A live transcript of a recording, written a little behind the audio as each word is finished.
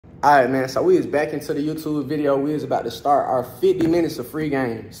All right, man, so we is back into the YouTube video. We is about to start our 50 minutes of free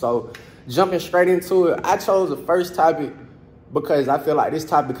game. So jumping straight into it, I chose the first topic because I feel like this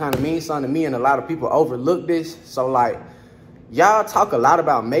topic kind of means something to me and a lot of people overlook this. So like, y'all talk a lot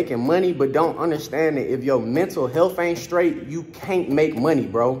about making money, but don't understand that if your mental health ain't straight, you can't make money,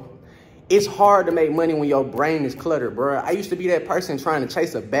 bro. It's hard to make money when your brain is cluttered, bro. I used to be that person trying to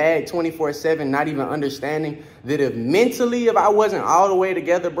chase a bag 24/7, not even understanding that if I wasn't all the way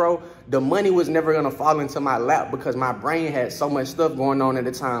together, bro, the money was never going to fall into my lap because my brain had so much stuff going on at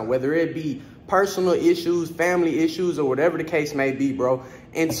the time, whether it be personal issues, family issues, or whatever the case may be, bro.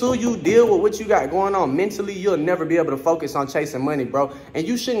 Until you deal with what you got going on mentally, you'll never be able to focus on chasing money, bro. And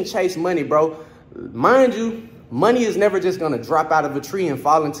you shouldn't chase money, bro. Mind you, money is never just going to drop out of a tree and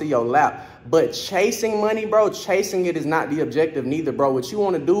fall into your lap. But chasing money, bro, chasing it is not the objective neither, bro. What you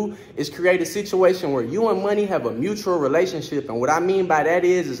want to do is create a situation where you and money have a mutual relationship. And what I mean by that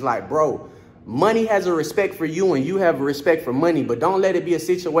is like, bro, money has a respect for you and you have a respect for money. But don't let it be a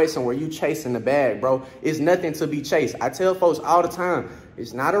situation where you chasing the bag, bro. It's nothing to be chased. I tell folks all the time,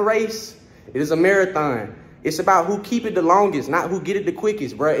 it's not a race. It is a marathon. It's about who keep it the longest, not who get it the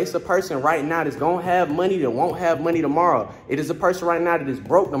quickest, bro. It's a person right now that's going to have money that won't have money tomorrow. It is a person right now that is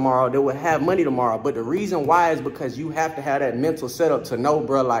broke tomorrow that will have money tomorrow. But the reason why is because you have to have that mental setup to know,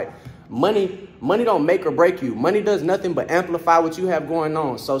 bro, like money don't make or break you. Money does nothing but amplify what you have going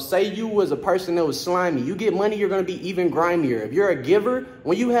on. So say you was a person that was slimy. You get money, you're going to be even grimier. If you're a giver,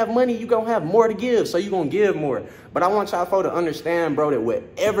 when you have money, you're going to have more to give. So you're going to give more. But I want y'all to understand, bro, that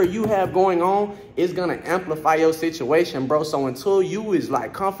whatever you have going on is going to amplify your situation, bro. So until you is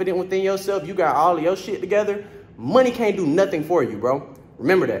like confident within yourself, you got all of your shit together, money can't do nothing for you, bro.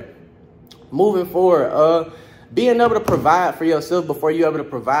 Remember that. Moving forward, being able to provide for yourself before you're able to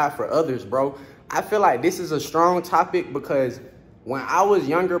provide for others, bro. I feel like this is a strong topic because when I was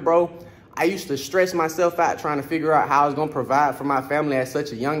younger, bro, I used to stress myself out trying to figure out how I was going to provide for my family at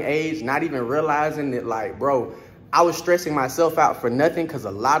such a young age, not even realizing that, like, bro, I was stressing myself out for nothing because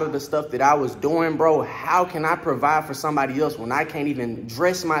a lot of the stuff that I was doing, bro, how can I provide for somebody else when I can't even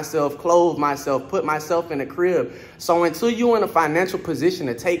dress myself, clothe myself, put myself in a crib? So until you're in a financial position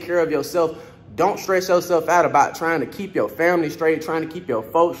to take care of yourself, don't stress yourself out about trying to keep your family straight, trying to keep your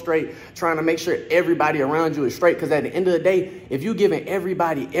folks straight, trying to make sure everybody around you is straight. Because at the end of the day, if you're giving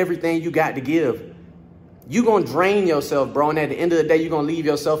everybody everything you got to give, you're going to drain yourself, bro. And at the end of the day, you're going to leave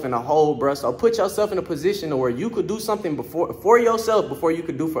yourself in a hole, bro. So put yourself in a position where you could do something for yourself before you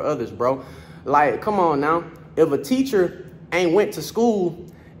could do for others, bro. Like, come on now. If a teacher ain't went to school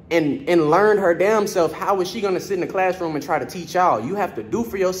and learned her damn self, how is she going to sit in the classroom and try to teach y'all? You have to do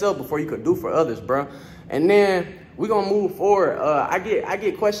for yourself before you could do for others, bro. And then we're going to move forward. I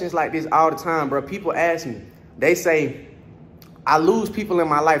get questions like this all the time, bro. People ask me, they say, I lose people in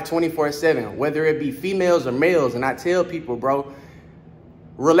my life 24/7, whether it be females or males. And I tell people, bro,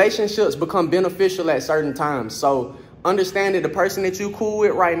 relationships become beneficial at certain times. So understand that the person that you cool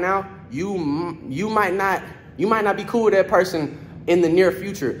with right now, you might not be cool with that person in the near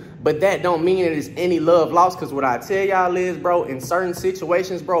future, but that don't mean that it's any love lost. Because what I tell y'all is, bro, in certain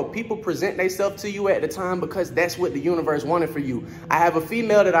situations, bro, people present themselves to you at the time because that's what the universe wanted for you. I have a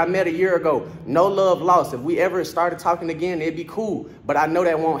female that I met a year ago, no love lost. If we ever started talking again, it'd be cool, but I know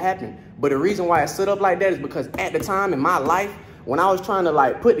that won't happen. But the reason why I stood up like that is because at the time in my life, when I was trying to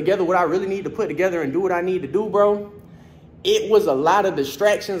like put together what I really need to put together and do what I need to do, bro, it was a lot of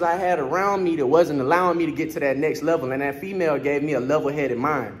distractions I had around me that wasn't allowing me to get to that next level. And that female gave me a level-headed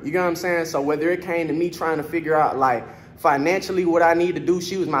mind. You know what I'm saying? So whether it came to me trying to figure out, like, financially what I need to do,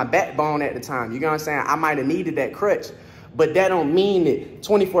 she was my backbone at the time. You know what I'm saying? I might have needed that crutch. But that don't mean that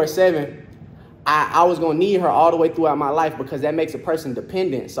 24/7, I was going to need her all the way throughout my life, because that makes a person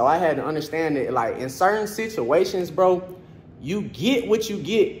dependent. So I had to understand that, like, in certain situations, bro, you get what you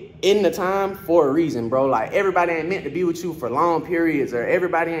get in the time for a reason, bro. Like, everybody ain't meant to be with you for long periods, or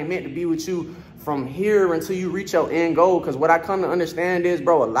everybody ain't meant to be with you from here until you reach your end goal. Because what I come to understand is,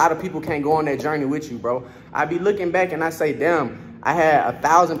 bro, a lot of people can't go on that journey with you, bro. I be looking back and I say, damn, I had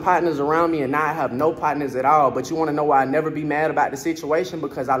 1,000 partners around me and now I have no partners at all. But you want to know why I never be mad about the situation?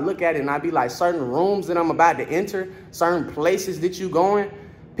 Because I look at it and I be like, certain rooms that I'm about to enter, certain places that you going,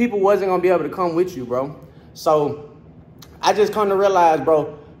 people wasn't going to be able to come with you, bro. So I just come to realize,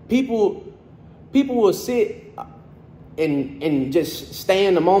 bro, People will sit and just stay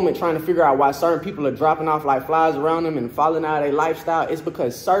in the moment trying to figure out why certain people are dropping off like flies around them and falling out of their lifestyle. It's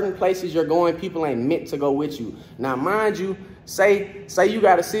because certain places you're going, people ain't meant to go with you. Now, mind you, say you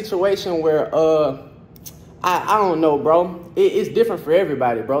got a situation where, I don't know, bro. It's different for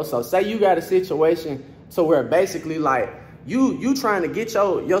everybody, bro. So say you got a situation to where basically, like, you trying to get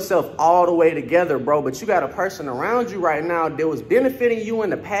yourself all the way together, bro, but you got a person around you right now that was benefiting you in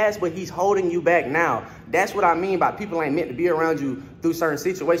the past, but he's holding you back now. That's what I mean by people ain't meant to be around you through certain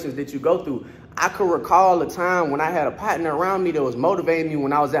situations that you go through. I could recall a time when I had a partner around me that was motivating me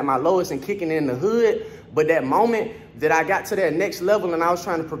when I was at my lowest and kicking in the hood, but that moment that I got to that next level and I was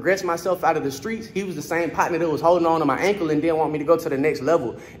trying to progress myself out of the streets, he was the same partner that was holding on to my ankle and didn't want me to go to the next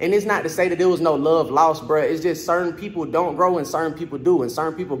level. And it's not to say that there was no love lost, bro. It's just certain people don't grow and certain people do, and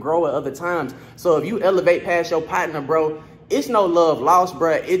certain people grow at other times. So if you elevate past your partner, bro, it's no love lost,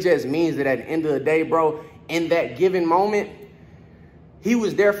 bro. It just means that at the end of the day, bro, in that given moment, he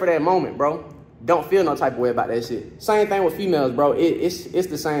was there for that moment, bro. Don't feel no type of way about that shit. Same thing with females, bro. It's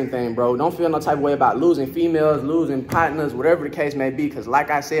the same thing, bro. Don't feel no type of way about losing females, losing partners, whatever the case may be. Because like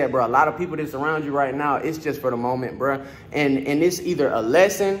I said, bro, a lot of people that surround you right now, it's just for the moment, bro. And it's either a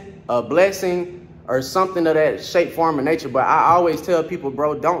lesson, a blessing, or something of that shape, form, or nature. But I always tell people,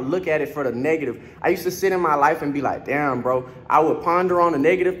 bro, don't look at it for the negative. I used to sit in my life and be like, damn, bro. I would ponder on the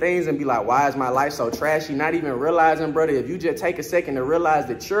negative things and be like, why is my life so trashy? Not even realizing, brother, if you just take a second to realize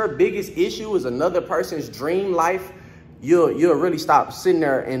that your biggest issue is another person's dream life, you'll really stop sitting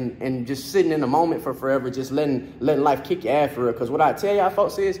there and just sitting in the moment for forever, just letting life kick your ass for real. Because what I tell y'all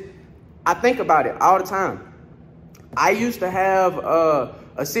folks is, I think about it all the time. I used to have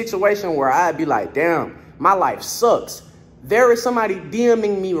a situation where I'd be like, damn, my life sucks. There is somebody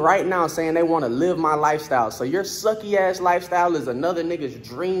DMing me right now saying they want to live my lifestyle. So your sucky ass lifestyle is another nigga's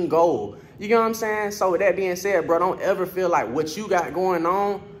dream goal. You get what I'm saying? So with that being said, bro, don't ever feel like what you got going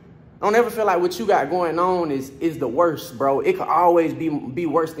on, is the worst, bro. It could always be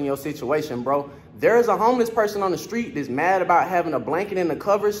worse than your situation, bro. There is a homeless person on the street that's mad about having a blanket and a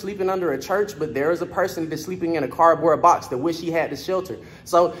cover, sleeping under a church, but there is a person that's sleeping in a cardboard box that wish he had the shelter.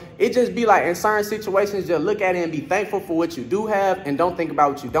 So it just be like, in certain situations, just look at it and be thankful for what you do have and don't think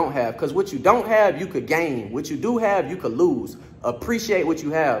about what you don't have. Because what you don't have, you could gain. What you do have, you could lose. Appreciate what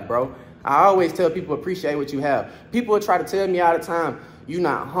you have, bro. I always tell people, appreciate what you have. People will try to tell me all the time, you're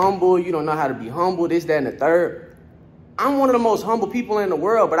not humble, you don't know how to be humble, this, that, and the third. I'm one of the most humble people in the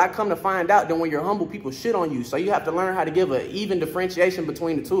world, but I come to find out that when you're humble, people shit on you. So you have to learn how to give an even differentiation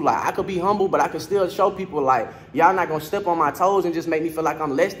between the two. Like, I could be humble, but I could still show people, like, y'all not gonna step on my toes and just make me feel like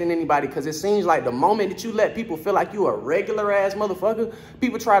I'm less than anybody. Because it seems like the moment that you let people feel like you a regular ass motherfucker,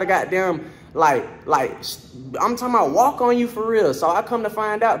 people try to goddamn, like I'm talking about walk on you for real. So I come to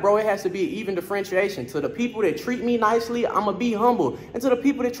find out, bro, it has to be even differentiation. To the people that treat me nicely, I'ma be humble. And to the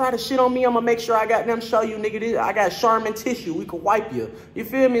people that try to shit on me, I'ma make sure I got them show you, nigga, this, I got Charmin tissue. We could wipe you. You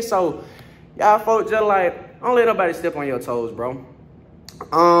feel me? So y'all folks just like, don't let nobody step on your toes, bro.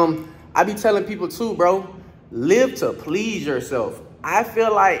 I be telling people too, bro, live to please yourself. I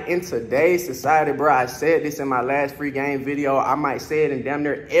feel like in today's society, bro, I said this in my last free game video. I might say it in damn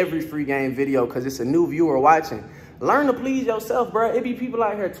near every free game video because it's a new viewer watching. Learn to please yourself, bro. It be people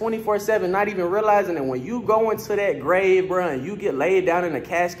out here 24/7 not even realizing that when you go into that grave, bro, and you get laid down in a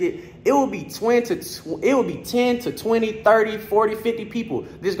casket, it will be 10 to 20, 30, 40, 50 people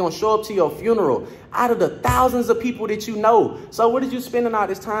that's going to show up to your funeral out of the thousands of people that you know. So what is you spending all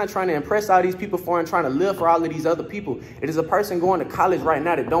this time trying to impress all these people for and trying to live for all of these other people? It is a person going to college right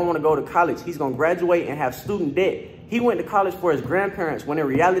now that don't want to go to college. He's going to graduate and have student debt. He went to college for his grandparents when in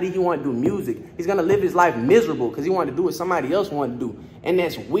reality he wanted to do music. He's going to live his life miserable because he wanted to do what somebody else wanted to do. And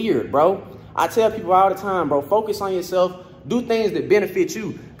that's weird, bro. I tell people all the time, bro, focus on yourself. Do things that benefit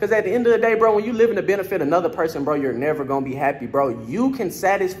you. Because at the end of the day, bro, when you live in to benefit another person, bro, you're never going to be happy, bro. You can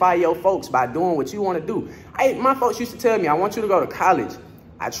satisfy your folks by doing what you want to do. My folks used to tell me, I want you to go to college.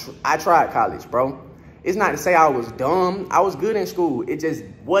 I tried college, bro. It's not to say I was dumb. I was good in school. It just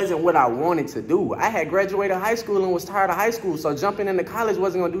wasn't what I wanted to do. I had graduated high school and was tired of high school. So jumping into college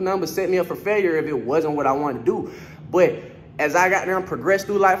wasn't going to do nothing but set me up for failure if it wasn't what I wanted to do. But as I got there and progressed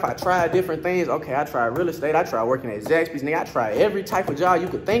through life, I tried different things. Okay, I tried real estate. I tried working at Zaxby's. Nigga, I tried every type of job you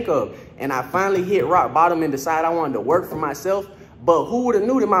could think of. And I finally hit rock bottom and decided I wanted to work for myself. But who would have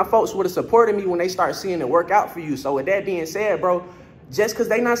knew that my folks would have supported me when they start seeing it work out for you? So with that being said, bro, just because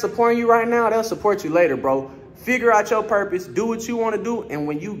they not supporting you right now, they'll support you later, bro. Figure out your purpose. Do what you want to do. And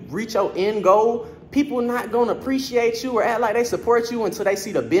when you reach your end goal, people not going to appreciate you or act like they support you until they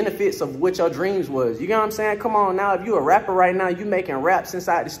see the benefits of what your dreams was. You know what I'm saying? Come on now. If you a rapper right now, you making raps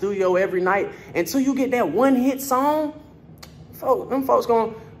inside the studio every night. Until you get that one hit song, them folks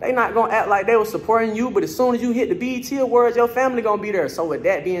they not going to act like they were supporting you. But as soon as you hit the BET Awards, your family going to be there. So with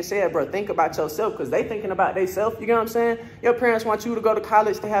that being said, bro, think about yourself because they thinking about themselves. You know what I'm saying? Your parents want you to go to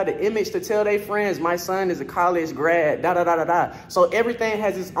college to have the image to tell their friends, my son is a college grad, da-da-da-da-da. So everything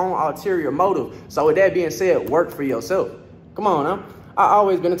has its own ulterior motive. So with that being said, work for yourself. Come on now. I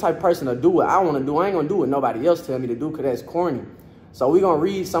always been the type of person to do what I want to do. I ain't going to do what nobody else tell me to do because that's corny. So we going to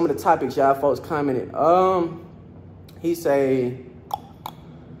read some of the topics y'all folks commented. He say,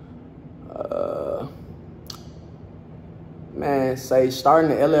 man, say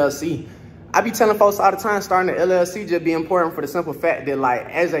starting the LLC. I be telling folks all the time, starting the LLC just be important for the simple fact that, like,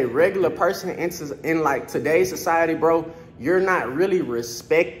 as a regular person in like today's society, bro, you're not really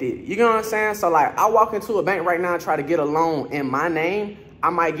respected. You know what I'm saying? So like, I walk into a bank right now and try to get a loan in my name, I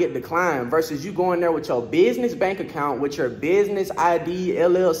might get declined, versus you going there with your business bank account, with your business ID,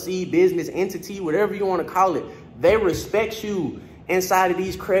 LLC, business entity, whatever you want to call it. They respect you. Inside of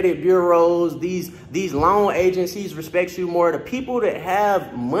these credit bureaus, these loan agencies respect you more. The people that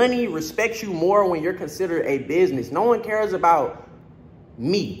have money respect you more when you're considered a business. No one cares about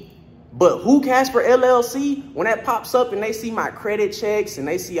me. But who cares for LLC? When that pops up and they see my credit checks and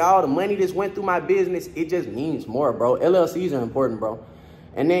they see all the money that's went through my business, it just means more, bro. LLCs are important, bro.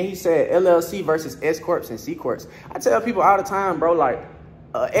 And then he said LLC versus S Corps and C Corps. I tell people all the time, bro, like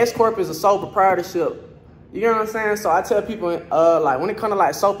S Corp is a sole proprietorship. You know what I'm saying? So I tell people, like, when it comes to,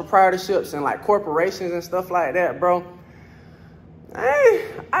 like, sole proprietorships and, like, corporations and stuff like that, bro,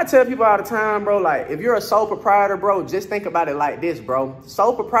 I tell people all the time, bro, like, if you're a sole proprietor, bro, just think about it like this, bro.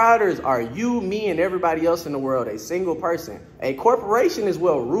 Sole proprietors are you, me, and everybody else in the world, a single person. A corporation is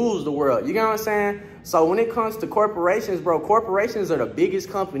what rules the world. You know what I'm saying? So when it comes to corporations, bro, corporations are the biggest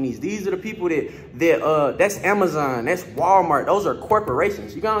companies. These are the people that's Amazon, that's Walmart. Those are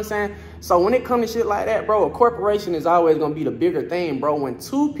corporations. You know what I'm saying? So when it comes to shit like that, bro, a corporation is always going to be the bigger thing, bro. When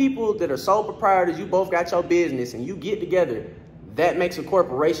two people that are sole proprietors, you both got your business and you get together, that makes a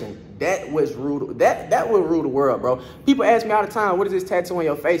corporation. That would rule the world, bro. People ask me all the time, what does this tattoo on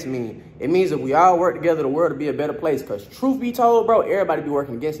your face mean? It means if we all work together, the world will be a better place. Because truth be told, bro, everybody be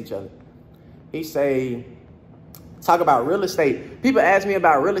working against each other. He say, talk about real estate. People ask me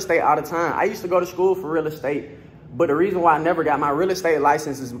about real estate all the time. I used to go to school for real estate. But the reason why I never got my real estate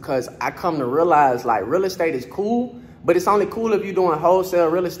license is because I come to realize, like, real estate is cool, but it's only cool if you're doing wholesale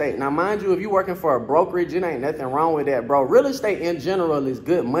real estate. Now, mind you, if you're working for a brokerage, it ain't nothing wrong with that, bro. Real estate in general is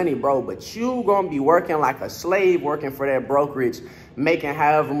good money, bro, but you gonna be working like a slave working for that brokerage, making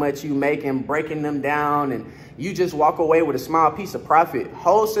however much you making, breaking them down, and you just walk away with a small piece of profit.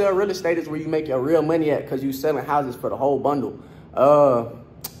 Wholesale real estate is where you make your real money at because you selling houses for the whole bundle.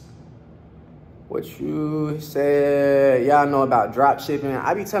 What you said, y'all know about drop shipping.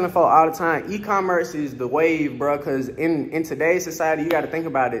 I be telling folks all the time, e-commerce is the wave, bro, because in today's society, you got to think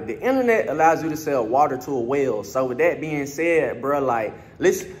about it. The internet allows you to sell water to a well. So with that being said, bro, like,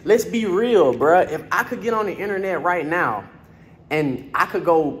 let's be real, bro. If I could get on the internet right now and I could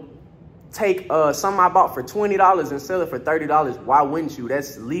go take something I bought for $20 and sell it for $30, why wouldn't you?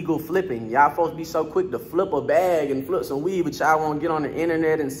 That's legal flipping. Y'all supposed to be so quick to flip a bag and flip some weed, but y'all won't get on the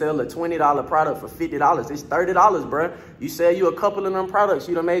internet and sell a $20 product for $50. It's $30, bro. You sell you a couple of them products,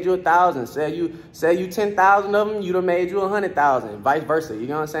 you done made you 1,000. Sell you 10,000 of them, you done made you 100,000. Vice versa. You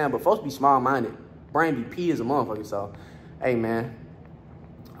know what I'm saying? But folks be small-minded. Brain be pee as a motherfucker. So, hey, man.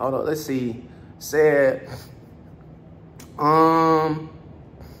 Hold on. Let's see. Said,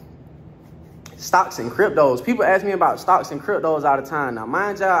 stocks and cryptos. People ask me about stocks and cryptos all the time. Now,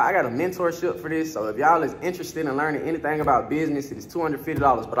 mind y'all, I got a mentorship for this. So if y'all is interested in learning anything about business, it is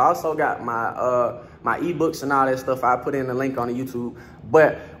 $250. But I also got my ebooks and all that stuff. I put in the link on the YouTube.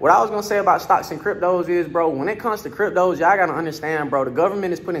 But what I was going to say about stocks and cryptos is, bro, when it comes to cryptos, y'all got to understand, bro, the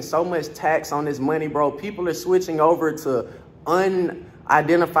government is putting so much tax on this money, bro. People are switching over to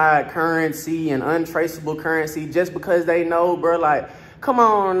unidentified currency and untraceable currency just because they know, bro, like, come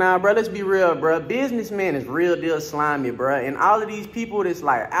on now, bro. Let's be real, bro. Businessman is real deal slimy, bro. And all of these people that's,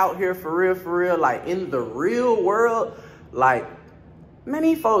 like, out here for real, like, in the real world, like,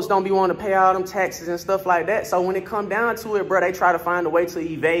 many folks don't be wanting to pay all them taxes and stuff like that. So when it come down to it, bro, they try to find a way to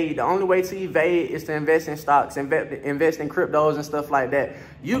evade. The only way to evade is to invest in stocks, invest in cryptos and stuff like that.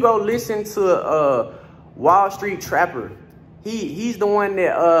 You go listen to Wall Street Trapper. He's the one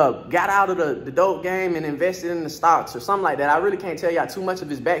that got out of the dope game and invested in the stocks or something like that. I really can't tell y'all too much of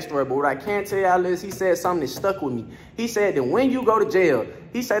his backstory, but what I can tell y'all is he said something that stuck with me. He said that when you go to jail,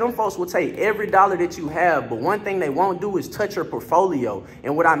 he said them folks will take every dollar that you have, but one thing they won't do is touch your portfolio.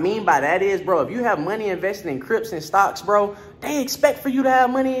 And what I mean by that is, bro, if you have money invested in crypts and stocks, bro, they expect for you to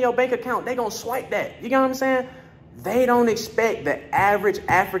have money in your bank account. They gonna swipe that. You get what I'm saying? They don't expect the average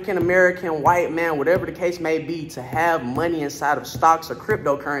African-American white man, whatever the case may be, to have money inside of stocks or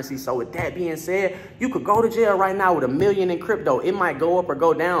cryptocurrency. So with that being said, you could go to jail right now with $1 million in crypto. It might go up or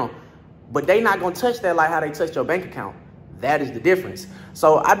go down, but they not going to touch that like how they touch your bank account. That is the difference.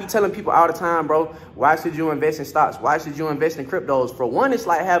 So I be telling people all the time, bro, why should you invest in stocks? Why should you invest in cryptos? For one, it's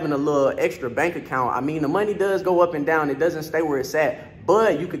like having a little extra bank account. I mean, the money does go up and down. It doesn't stay where it's at,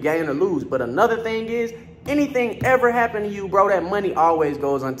 but you could gain or lose. But another thing is, anything ever happen to you, bro, that money always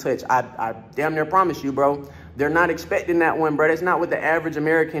goes untouched. I damn near promise you, bro. They're not expecting that one, bro. That's not what the average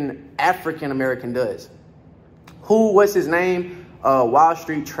African American does. What's his name? Wall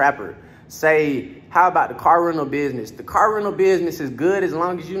Street Trapper. Say, how about the car rental business? The car rental business is good as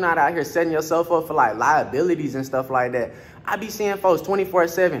long as you're not out here setting yourself up for like liabilities and stuff like that. I be seeing folks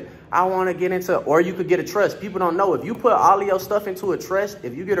 24/7. I want to get into, or you could get a trust. People don't know. If you put all of your stuff into a trust,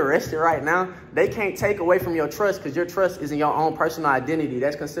 if you get arrested right now, they can't take away from your trust because your trust is in your own personal identity.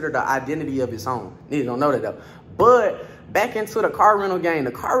 That's considered the identity of its own. You don't know that though. But back into the car rental game.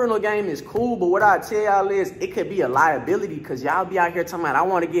 The car rental game is cool, but what I tell y'all is it could be a liability because y'all be out here talking about, I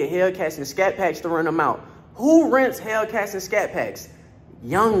want to get Hellcats and Scat Packs to rent them out. Who rents Hellcats and Scat Packs?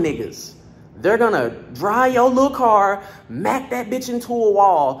 Young niggas. They're gonna drive your little car, mack that bitch into a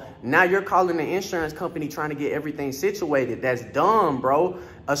wall. Now you're calling the insurance company trying to get everything situated. That's dumb, bro.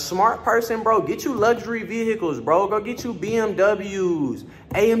 A smart person, bro, get you luxury vehicles, bro. Go get you BMWs,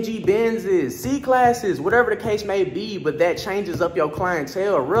 AMG Benzes, C-classes, whatever the case may be, but that changes up your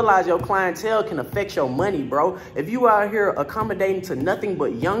clientele. Realize your clientele can affect your money, bro. If you out here accommodating to nothing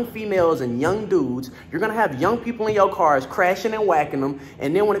but young females and young dudes, you're going to have young people in your cars crashing and whacking them,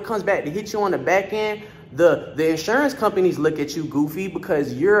 and then when it comes back to hit you on the back end, the insurance companies look at you goofy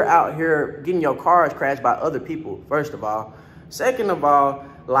because you're out here getting your cars crashed by other people, first of all. Second of all,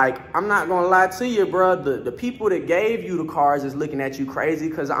 like, I'm not going to lie to you, bro. The people that gave you the cars is looking at you crazy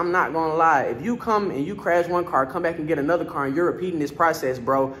because I'm not going to lie. If you come and you crash one car, come back and get another car and you're repeating this process,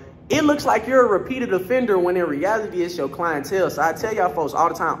 bro, it looks like you're a repeated offender when in reality it's your clientele. So I tell y'all folks all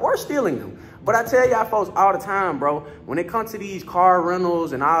the time, or stealing them. But I tell y'all folks all the time, bro, when it comes to these car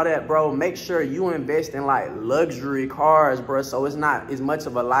rentals and all that, bro, make sure you invest in like luxury cars, bro, so it's not as much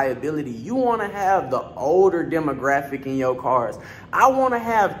of a liability. You want to have the older demographic in your cars. I want to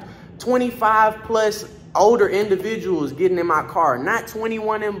have 25 plus older individuals getting in my car, not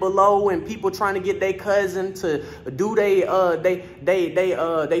 21 and below, and people trying to get their cousin to do they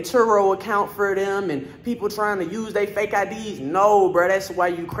Turo account for them, and people trying to use their fake IDs. No, bro, that's why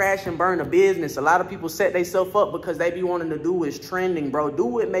you crash and burn a business. A lot of people set themselves up because they be wanting to do what's trending, bro. Do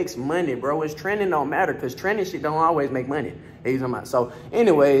what makes money, bro. What's trending don't matter because trending shit don't always make money. So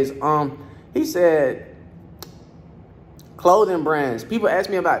anyways, he said clothing brands. People ask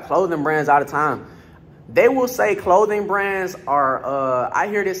me about clothing brands all the time. They will say clothing brands are, I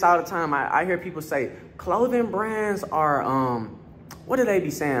hear this all the time. I hear people say clothing brands are, what do they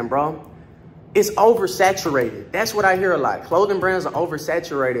be saying, bro? It's oversaturated. That's what I hear a lot. Clothing brands are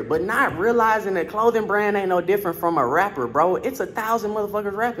oversaturated, but not realizing that clothing brand ain't no different from a rapper, bro. It's 1,000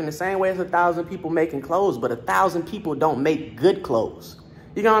 motherfuckers rapping the same way as 1,000 people making clothes, but 1,000 people don't make good clothes.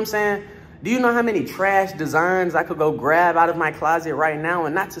 You know what I'm saying? Do you know how many trash designs I could go grab out of my closet right now?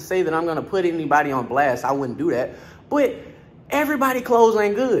 And not to say that I'm going to put anybody on blast. I wouldn't do that. But everybody clothes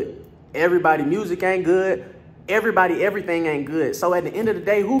ain't good. Everybody music ain't good. Everybody everything ain't good. So at the end of the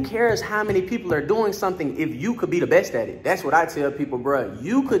day, who cares how many people are doing something if you could be the best at it? That's what I tell people, bro.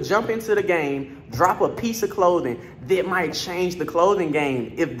 You could jump into the game, drop a piece of clothing that might change the clothing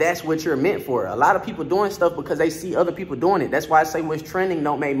game if that's what you're meant for. A lot of people doing stuff because they see other people doing it. That's why I say what's trending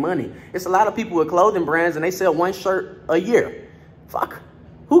don't make money. It's a lot of people with clothing brands and they sell one shirt a year. Fuck.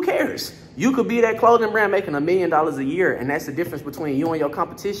 Who cares? You could be that clothing brand making $1 million a year, and that's the difference between you and your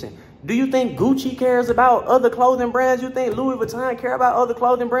competition. Do you think Gucci cares about other clothing brands? You think Louis Vuitton care about other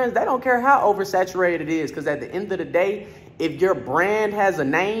clothing brands? They don't care how oversaturated it is, because at the end of the day, if your brand has a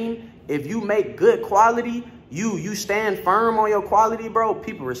name, if you make good quality, you stand firm on your quality, bro,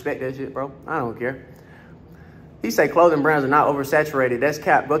 people respect that shit, bro. I don't care. He say clothing brands are not oversaturated. That's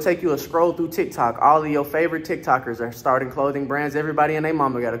cap. Go take you a scroll through TikTok. All of your favorite TikTokers are starting clothing brands. Everybody and their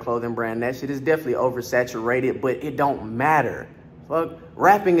mama got a clothing brand. That shit is definitely oversaturated, but it don't matter. Fuck,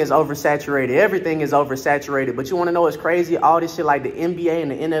 rapping is oversaturated. Everything is oversaturated. But you want to know what's crazy? All this shit like the NBA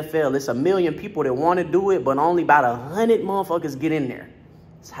and the NFL, it's 1 million people that want to do it, but only about 100 motherfuckers get in there.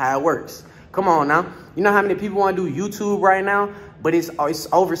 That's how it works. Come on now. You know how many people want to do YouTube right now? But it's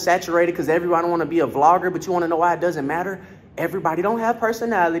oversaturated because everybody want to be a vlogger. But you want to know why it doesn't matter? Everybody don't have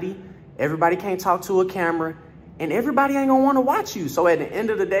personality. Everybody can't talk to a camera. And everybody ain't going to want to watch you. So at the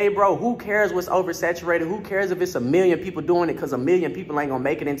end of the day, bro, who cares what's oversaturated? Who cares if it's 1 million people doing it? Because 1 million people ain't going to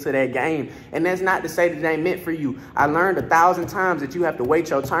make it into that game. And that's not to say that it ain't meant for you. I learned 1,000 times that you have to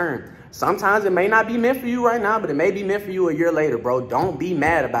wait your turn. Sometimes it may not be meant for you right now, but it may be meant for you a year later, bro. Don't be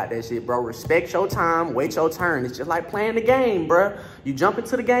mad about that shit, bro. Respect your time, wait your turn. It's just like playing the game, bro. You jump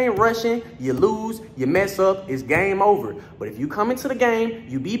into the game rushing, you lose, you mess up, it's game over. But if you come into the game,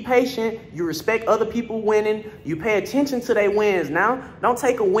 you be patient, you respect other people winning, you pay attention to their wins. Now, don't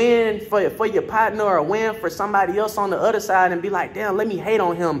take a win for your partner or a win for somebody else on the other side and be like, damn, let me hate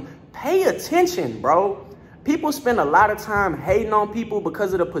on him. Pay attention, bro. People spend a lot of time hating on people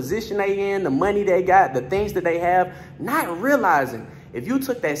because of the position they in, the money they got, the things that they have, not realizing if you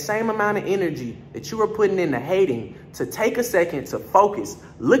took that same amount of energy that you were putting into hating to take a second to focus,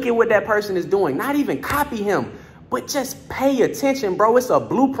 look at what that person is doing, not even copy him, but just pay attention, bro. It's a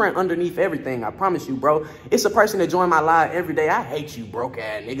blueprint underneath everything, I promise you, bro. It's a person that join my live every day. I hate you, broke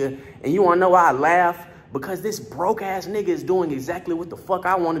ass nigga. And you wanna know why I laugh? Because this broke ass nigga is doing exactly what the fuck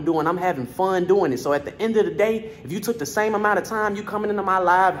I want to do, and I'm having fun doing it. So at the end of the day, if you took the same amount of time you coming into my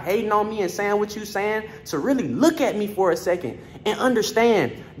live, hating on me and saying what you saying, to really look at me for a second and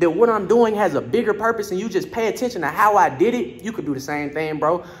understand that what I'm doing has a bigger purpose, and you just pay attention to how I did it, you could do the same thing,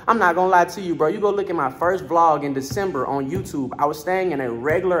 bro. I'm not gonna lie to you, bro. You go look at my first vlog in December on YouTube. I was staying in a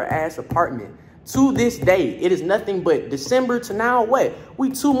regular ass apartment. To this day, it is nothing but December to now, what?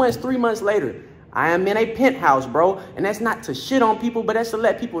 We 2 months, 3 months later. I am in a penthouse, bro, and that's not to shit on people, but that's to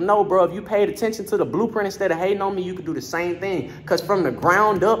let people know, bro, if you paid attention to the blueprint instead of hating on me, you could do the same thing. Because from the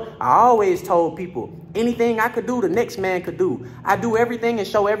ground up, I always told people, anything I could do, the next man could do. I do everything and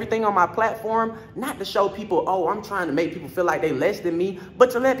show everything on my platform, not to show people, oh, I'm trying to make people feel like they less than me,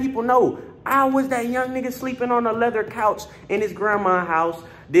 but to let people know, I was that young nigga sleeping on a leather couch in his grandma's house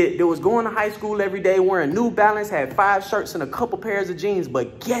that was going to high school every day, wearing New Balance, had 5 shirts and a couple pairs of jeans.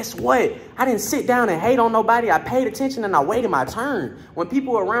 But guess what? I didn't sit down and hate on nobody. I paid attention and I waited my turn. When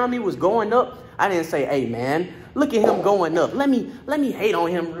people around me was going up, I didn't say, hey, man, look at him going up. Let me hate on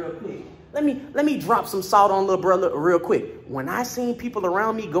him real quick. Let me drop some salt on little brother real quick. When I seen people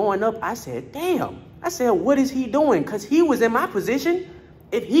around me going up, I said, damn. I said, what is he doing? Because he was in my position.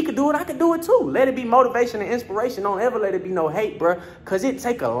 If he could do it, I could do it too. Let it be motivation and inspiration. Don't ever let it be no hate, bro. Because it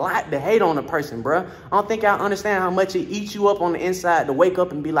take a lot to hate on a person, bro. I don't think y'all understand how much it eats you up on the inside to wake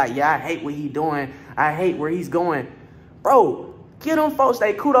up and be like, yeah, I hate what he doing. I hate where he's going. Bro, give them folks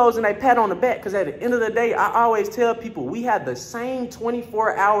they kudos and they pat on the back. Because at the end of the day, I always tell people we have the same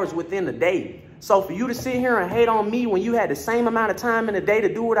 24 hours within the day. So for you to sit here and hate on me when you had the same amount of time in the day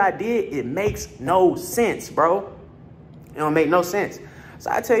to do what I did, it makes no sense, bro. It don't make no sense. So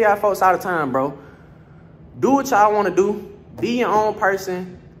I tell y'all folks all the time, bro, do what y'all want to do. Be your own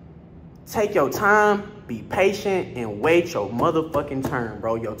person. Take your time. Be patient and wait your motherfucking turn,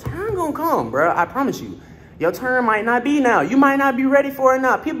 bro. Your turn gonna come, bro. I promise you. Your turn might not be now. You might not be ready for it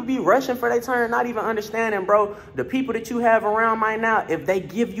now. People be rushing for their turn, not even understanding, bro. The people that you have around right now, if they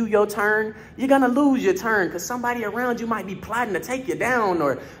give you your turn, you're going to lose your turn because somebody around you might be plotting to take you down,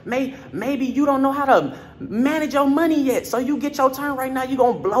 or maybe you don't know how to manage your money yet. So you get your turn right now, you're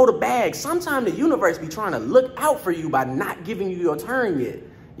going to blow the bag. Sometimes the universe be trying to look out for you by not giving you your turn yet.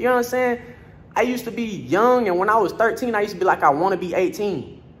 You know what I'm saying? I used to be young, and when I was 13, I used to be like, I want to be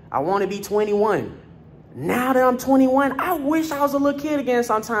 18. I want to be 21. Now that I'm 21, I wish I was a little kid again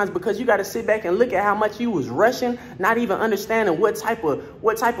sometimes, because you got to sit back and look at how much you was rushing, not even understanding what type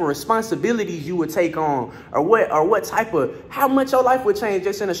of responsibilities you would take on, or how much your life would change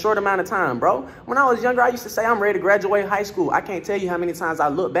just in a short amount of time, bro. When I was younger, I used to say I'm ready to graduate high school. I can't tell you how many times I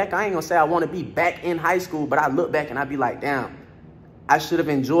look back. I ain't gonna say I want to be back in high school, but I look back and I be like, damn, I should have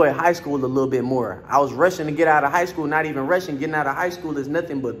enjoyed high school a little bit more. I was rushing to get out of high school, not even rushing. Getting out of high school is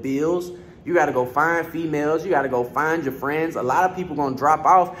nothing but bills. You got to go find females. You got to go find your friends. A lot of people going to drop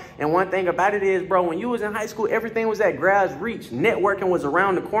off. And one thing about it is, bro, when you was in high school, everything was at grab's reach. Networking was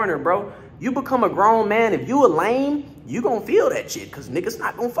around the corner, bro. You become a grown man. If you a lame, you going to feel that shit, because niggas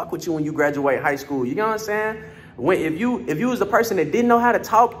not going to fuck with you when you graduate high school. You know what I'm saying? If you was the person that didn't know how to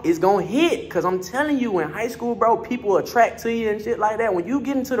talk, it's going to hit. Because I'm telling you, in high school, bro, people attract to you and shit like that. When you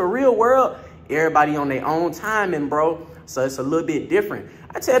get into the real world, everybody on their own timing, bro. So it's a little bit different.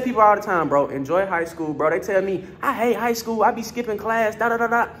 I tell people all the time, bro, enjoy high school, bro. They tell me, I hate high school. I be skipping class,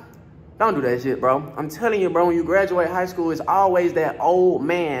 da-da-da-da. Don't do that shit, bro. I'm telling you, bro, when you graduate high school, it's always that old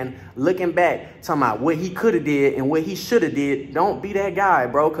man looking back, talking about what he could have did and what he should have did. Don't be that guy,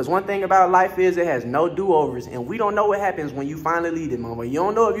 bro, because one thing about life is it has no do-overs, and we don't know what happens when you finally leave it, mama. You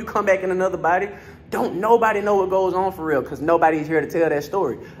don't know if you come back in another body. Don't nobody know what goes on for real, because nobody's here to tell that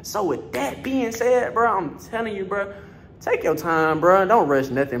story. So with that being said, bro, I'm telling you, bro, take your time, bro. Don't rush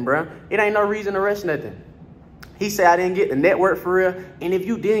nothing, bro. It ain't no reason to rush nothing. He said I didn't get the network for real. And if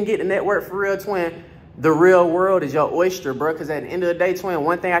you didn't get the network for real, twin, the real world is your oyster, bro. Because at the end of the day, twin,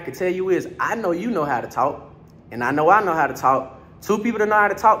 one thing I can tell you is I know you know how to talk, and I know how to talk. Two people that know how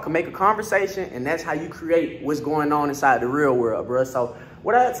to talk can make a conversation, and that's how you create what's going on inside the real world, bro. So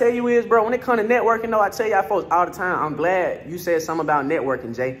what I tell you is, bro, when it comes to networking, though, I tell y'all folks all the time, I'm glad you said something about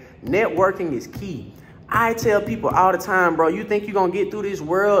networking, Jay. Networking is key. I tell people all the time, bro, you think you're going to get through this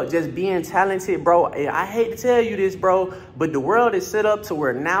world just being talented, bro? I hate to tell you this, bro, but the world is set up to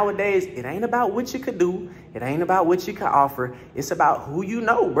where nowadays it ain't about what you could do. It ain't about what you can offer. It's about who you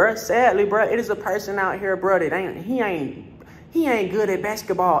know, bro. Sadly, bro, it is a person out here, bro, that he ain't good at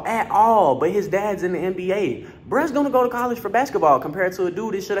basketball at all, but his dad's in the NBA. Bruh's gonna go to college for basketball compared to a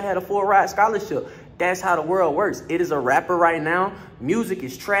dude that should have had a full ride scholarship. That's how the world works. It is a rapper right now. Music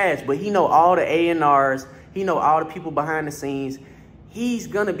is trash, but he know all the A&Rs. He know all the people behind the scenes. He's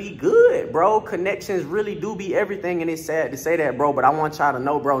gonna be good, bro. Connections really do be everything, and it's sad to say that, bro, but I want y'all to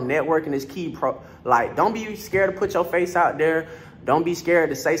know, bro, networking is key, bro. Like, don't be scared to put your face out there. Don't be scared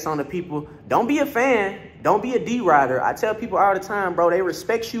to say something to people. Don't be a fan. Don't be a D-rider. I tell people all the time, bro, they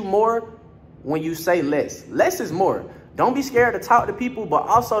respect you more when you say less. Less is more. Don't be scared to talk to people, but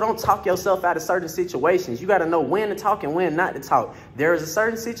also don't talk yourself out of certain situations. You got to know when to talk and when not to talk. There is a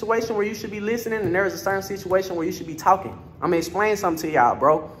certain situation where you should be listening, and there is a certain situation where you should be talking. I'm going to explain something to y'all,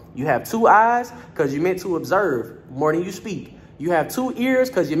 bro. You have 2 eyes because you're meant to observe more than you speak. You have 2 ears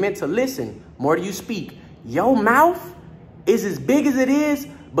because you're meant to listen more than you speak. Your mouth is as big as it is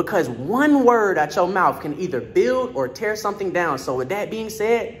because one word out your mouth can either build or tear something down. So with that being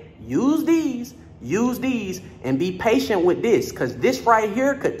said, use these, and be patient with this, because this right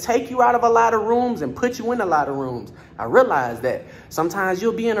here could take you out of a lot of rooms and put you in a lot of rooms. I realize that sometimes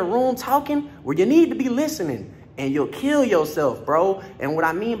you'll be in a room talking where you need to be listening, and you'll kill yourself, bro. And what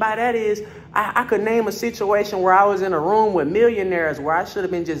I mean by that is I could name a situation where I was in a room with millionaires where I should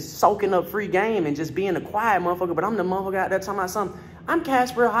have been just soaking up free game and just being a quiet motherfucker, but I'm the motherfucker out there talking about something. I'm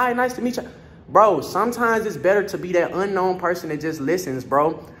Casper. Hi, nice to meet you. Bro, sometimes it's better to be that unknown person that just listens,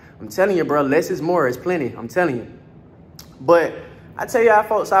 bro. I'm telling you, bro, less is more. It's plenty. I'm telling you. But I tell y'all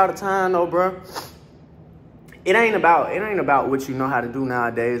folks all the time, though, bro, it ain't about what you know how to do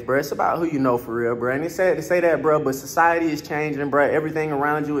nowadays, bro. It's about who you know for real, bro. And it's sad to say that, bro, but society is changing, bro. Everything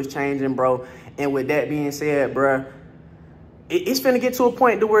around you is changing, bro. And with that being said, bro, it's finna get to a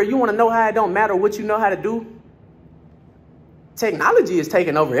point to where you want to know how it don't matter what you know how to do. Technology is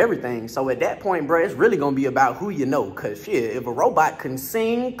taking over everything. So at that point, bro, it's really going to be about who you know. Because, shit, if a robot can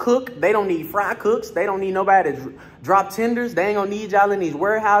sing, cook, they don't need fry cooks. They don't need nobody to drop tenders. They ain't going to need y'all in these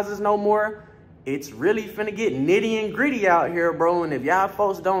warehouses no more. It's really finna get nitty and gritty out here, bro. And if y'all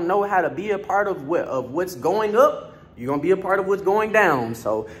folks don't know how to be a part of what's going up, you're going to be a part of what's going down.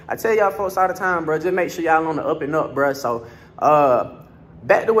 So I tell y'all folks all the time, bro, just make sure y'all on the up and up, bro. So,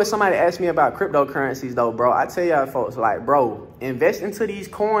 back to what somebody asked me about cryptocurrencies, though, bro. I tell y'all folks, like, bro, invest into these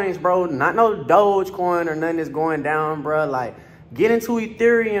coins, bro. Not no Dogecoin or nothing that's going down, bro. Like, get into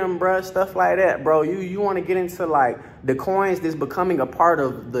Ethereum, bro, stuff like that, bro. You want to get into, like, the coins that's becoming a part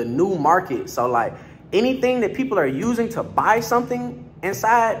of the new market. So, like, anything that people are using to buy something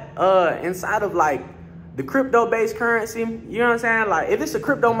inside of, like, the crypto-based currency, you know what I'm saying? Like, if it's a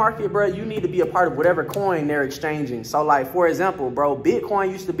crypto market, bro, you need to be a part of whatever coin they're exchanging. So, like, for example, bro,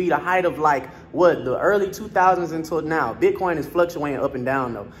 Bitcoin used to be the height of, like, what, the early 2000s until now. Bitcoin is fluctuating up and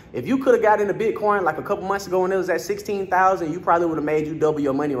down, though. If you could have got into Bitcoin, like, a couple months ago when it was at 16,000, you probably would have made you double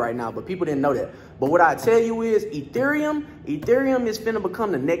your money right now. But people didn't know that. But what I tell you is Ethereum is finna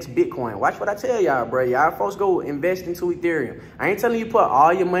become the next Bitcoin. Watch what I tell y'all, bro. Y'all folks go invest into Ethereum. I ain't telling you put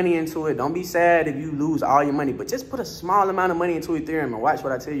all your money into it. Don't be sad if you lose all your money, but just put a small amount of money into Ethereum and watch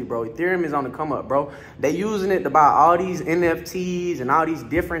what I tell you, bro. Ethereum is on the come up, bro. They using it to buy all these NFTs and all these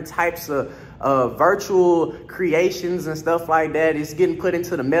different types of virtual creations and stuff like that. It's getting put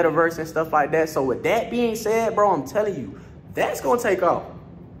into the metaverse and stuff like that. So with that being said, bro, I'm telling you, that's gonna take off.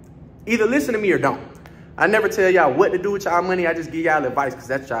 Either listen to me or don't. I never tell y'all what to do with y'all money. I just give y'all advice because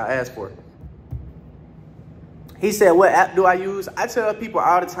that's what y'all asked for. He said, what app do I use? I tell people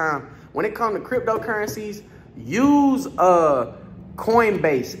all the time, when it comes to cryptocurrencies, use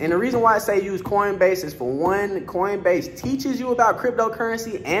Coinbase. And the reason why I say use Coinbase is, for one, Coinbase teaches you about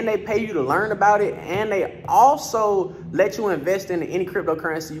cryptocurrency and they pay you to learn about it. And they also let you invest in any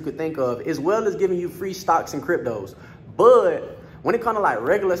cryptocurrency you could think of, as well as giving you free stocks and cryptos. But when it comes to, like,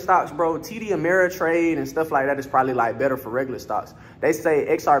 regular stocks, bro, TD Ameritrade and stuff like that is probably, like, better for regular stocks. They say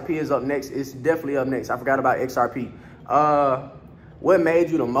XRP is up next. It's definitely up next. I forgot about XRP. What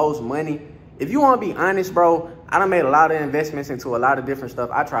made you the most money? If you want to be honest, bro, I done made a lot of investments into a lot of different stuff.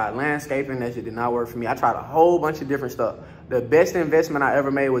 I tried landscaping. That shit did not work for me. I tried a whole bunch of different stuff. the best investment I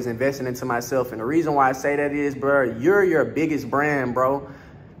ever made was investing into myself. And the reason why I say that is, bro, you're your biggest brand, bro.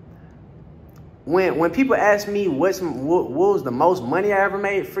 When people ask me what was the most money I ever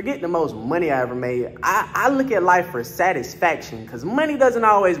made, forget the most money I ever made. I look at life for satisfaction, because money doesn't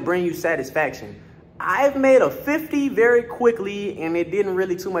always bring you satisfaction. I've made a 50 very quickly, and it didn't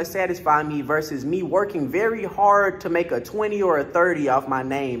really too much satisfy me versus me working very hard to make a 20 or a 30 off my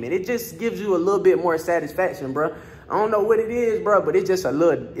name. And it just gives you a little bit more satisfaction, bro. I don't know what it is, bro, but it's just a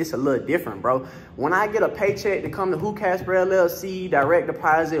little different, bro. When I get a paycheck to come to Who Casper LLC, direct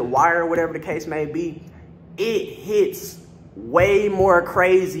deposit, wire, whatever the case may be, it hits way more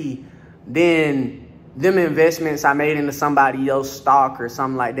crazy than them investments I made into somebody else's stock or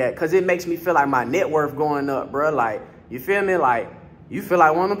something like that. Cause it makes me feel like my net worth going up, bro. Like, you feel me? Like, you feel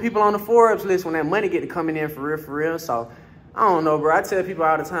like one of the people on the Forbes list when that money get to coming in for real. So I don't know, bro. I tell people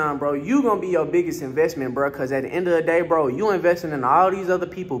all the time, bro, you gonna be your biggest investment, bro. Cause at the end of the day, bro, you investing in all these other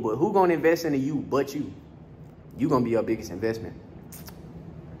people, but who gonna invest into you but you? You gonna be your biggest investment.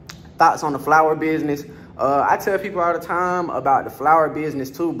 Thoughts on the flower business? I tell people all the time about the flower business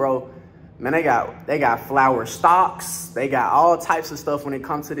too, bro. Man, they got flower stocks. They got all types of stuff when it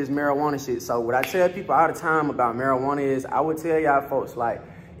comes to this marijuana shit. So what I tell people all the time about marijuana is, I would tell y'all folks, like,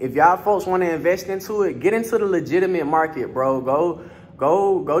 if y'all folks want to invest into it, get into the legitimate market, bro.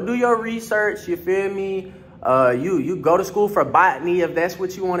 Go do your research, you feel me? You go to school for botany if that's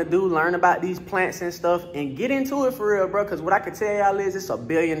what you want to do. Learn about these plants and stuff and get into it for real, bro. Because what I can tell y'all is it's a $1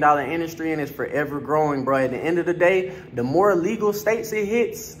 billion industry and it's forever growing, bro. At the end of the day, the more legal states it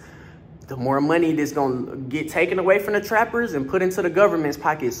hits, the more money that's going to get taken away from the trappers and put into the government's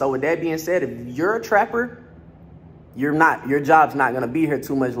pocket. So with that being said, if you're a trapper, your job's not going to be here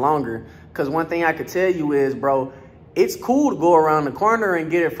too much longer. Because one thing I could tell you is, bro, it's cool to go around the corner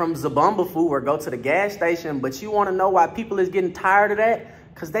and get it from Zabumba Food or go to the gas station. But you want to know why people is getting tired of that?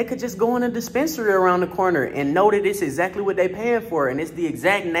 Because they could just go in a dispensary around the corner and know that it's exactly what they're paying for. And it's the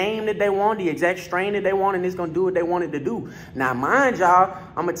exact name that they want, the exact strain that they want, and it's going to do what they want it to do. Now, mind y'all,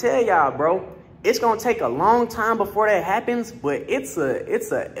 I'm going to tell y'all, bro, it's going to take a long time before that happens, but it's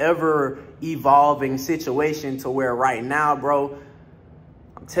a ever-evolving situation to where right now, bro,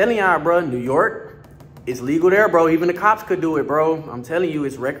 I'm telling y'all, bro, New York, it's legal there, bro. Even the cops could do it, bro. I'm telling you,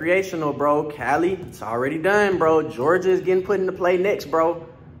 it's recreational, bro. Cali, it's already done, bro. Georgia is getting put into play next, bro.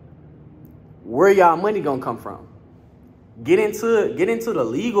 Where y'all money gonna come from? Get into the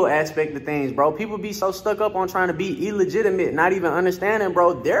legal aspect of things, bro. People be so stuck up on trying to be illegitimate, not even understanding,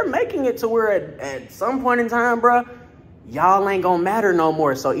 bro. They're making it to where at some point in time, bro, y'all ain't gonna matter no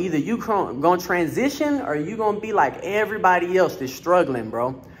more. So either you gonna transition or you gonna be like everybody else that's struggling, bro.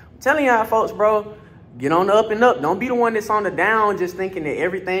 I'm telling y'all folks, bro, get on the up and up. Don't be the one that's on the down just thinking that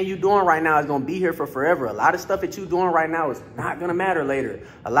everything you doing right now is going to be here for forever. A lot of stuff that you doing right now is not going to matter later.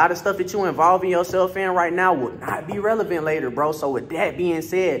 A lot of stuff that you involving yourself in right now will not be relevant later, bro. So with that being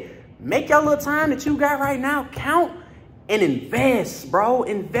said, make your little time that you got right now count and invest, bro.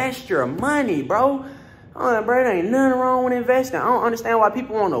 Invest your money, bro. Bro, there ain't nothing wrong with investing. I don't understand why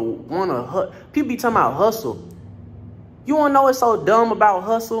people people be talking about hustle. You want to know what's so dumb about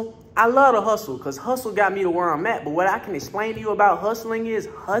hustle? I love to hustle because hustle got me to where I'm at. But what I can explain to you about hustling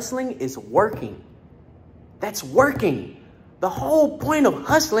is working. That's working. The whole point of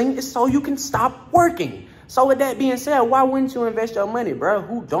hustling is so you can stop working. So with that being said, why wouldn't you invest your money, bro?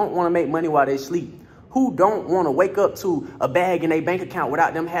 Who don't want to make money while they sleep? Who don't want to wake up to a bag in their bank account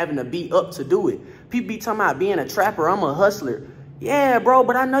without them having to be up to do it? People be talking about being a trapper. I'm a hustler. Yeah, bro,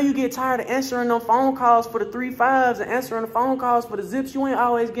 but I know you get tired of answering them phone calls for the 3-5s and answering the phone calls for the zips. You ain't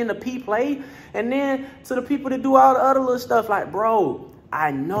always getting a P-play. And then to the people that do all the other little stuff, like, bro,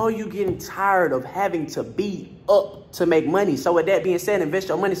 I know you getting tired of having to be up to make money. So with that being said, invest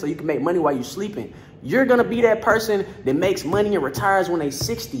your money so you can make money while you're sleeping. You're going to be that person that makes money and retires when they're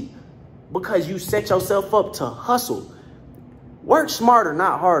 60 because you set yourself up to hustle. Work smarter,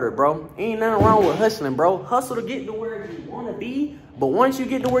 not harder, bro. Ain't nothing wrong with hustling, bro. Hustle to get to where you want to be. But once you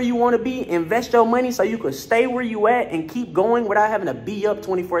get to where you want to be, invest your money so you can stay where you at and keep going without having to be up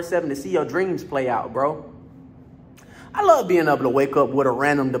 24/7 to see your dreams play out, bro. I love being able to wake up with a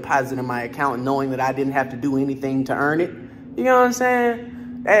random deposit in my account knowing that I didn't have to do anything to earn it. You know what I'm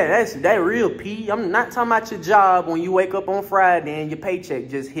saying? That real P. I'm not talking about your job when you wake up on Friday and your paycheck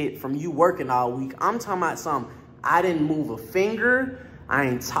just hit from you working all week. I'm talking about something. I didn't move a finger. I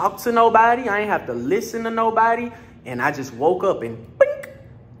ain't talked to nobody. I ain't have to listen to nobody. And I just woke up and bink,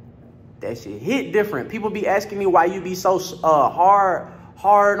 that shit hit different. People be asking me why you be so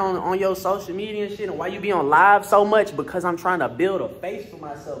hard on your social media and shit and why you be on live so much, because I'm trying to build a face for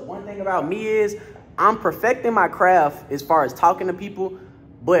myself. One thing about me is I'm perfecting my craft as far as talking to people,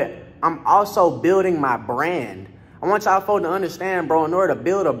 but I'm also building my brand. I want y'all folks to understand, bro, in order to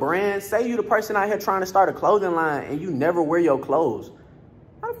build a brand, say you the person out here trying to start a clothing line and you never wear your clothes.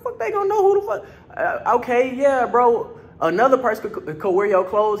 How the fuck they gonna know who the fuck? Okay, yeah, bro. Another person could wear your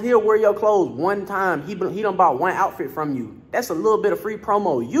clothes. He'll wear your clothes one time. He done bought one outfit from you. That's a little bit of free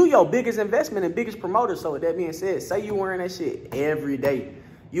promo. You your biggest investment and biggest promoter. So with that being said, say you wearing that shit every day.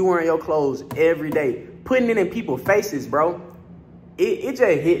 You wearing your clothes every day. Putting it in people's faces, bro. It just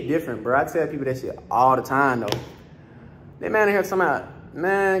hit different, bro. I tell people that shit all the time, though. That man in here talking about,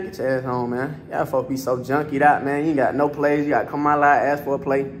 man, get your ass home, man. Y'all folks be so junkied out, man. You ain't got no plays. You got to come out live, ask for a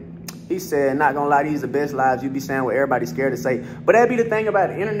play. He said, not gonna lie, these are the best lives you be saying what everybody's scared to say. But that be the thing about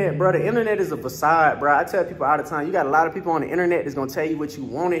the internet, bro. The internet is a facade, bro. I tell people all the time, you got a lot of people on the internet that's gonna tell you what you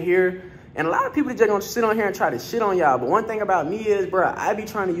want to hear. And a lot of people that just gonna sit on here and try to shit on y'all. But one thing about me is, bro, I be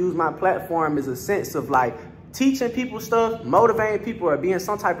trying to use my platform as a sense of like teaching people stuff, motivating people, or being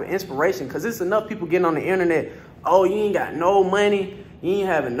some type of inspiration. Cause it's enough people getting on the internet. Oh, you ain't got no money. You ain't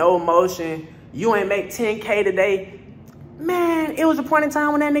having no emotion. You ain't make 10K today. Man, it was a point in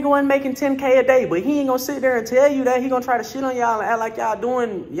time when that nigga wasn't making 10K a day, but he ain't gonna sit there and tell you that. He gonna try to shit on y'all and act like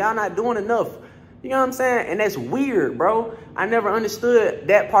y'all not doing enough. You know what I'm saying? And that's weird, bro. I never understood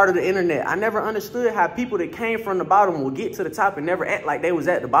that part of the internet. I never understood how people that came from the bottom will get to the top and never act like they was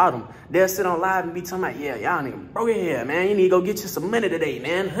at the bottom. They'll sit on live and be talking about, yeah, y'all nigga broke here, man. You need to go get you some money today,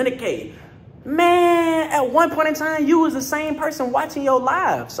 man. 100K. Man, at one point in time, you was the same person watching your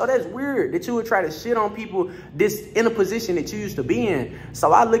live. So that's weird that you would try to shit on people this in a position that you used to be in.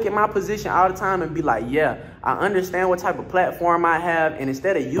 So I look at my position all the time and be like, yeah, I understand what type of platform I have. And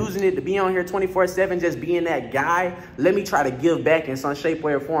instead of using it to be on here 24/7, just being that guy, let me try to give back in some shape,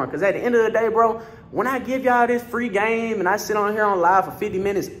 way, or form. Because at the end of the day, bro, when I give y'all this free game and I sit on here on live for 50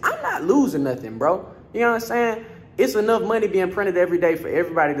 minutes, I'm not losing nothing, bro. You know what I'm saying? It's enough money being printed every day for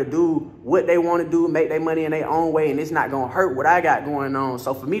everybody to do what they want to do, make their money in their own way, and it's not going to hurt what I got going on.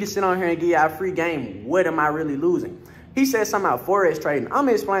 So for me to sit on here and give y'all a free game, what am I really losing? He said something about Forex trading. I'm going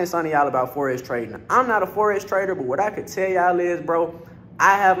to explain something to y'all about Forex trading. I'm not a Forex trader, but what I could tell y'all is, bro,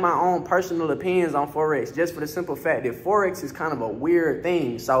 I have my own personal opinions on Forex just for the simple fact that Forex is kind of a weird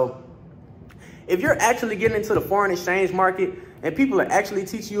thing. So if you're actually getting into the foreign exchange market and people are actually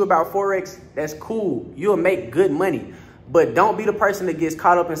teaching you about Forex, that's cool. You'll make good money. But don't be the person that gets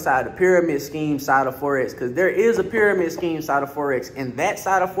caught up inside the pyramid scheme side of Forex, because there is a pyramid scheme side of Forex. And that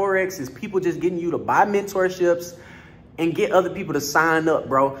side of Forex is people just getting you to buy mentorships and get other people to sign up,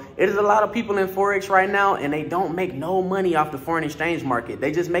 bro. It is a lot of people in Forex right now, and they don't make no money off the foreign exchange market.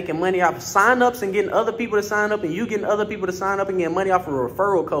 They just making money off of sign-ups and getting other people to sign up, and you getting other people to sign up and getting money off of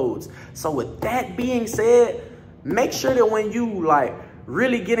referral codes. So with that being said, make sure that when you like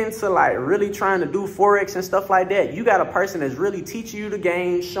really get into like really trying to do Forex and stuff like that, you got a person that's really teaching you the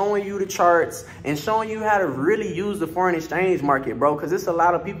game, showing you the charts, and showing you how to really use the foreign exchange market, bro. Because it's a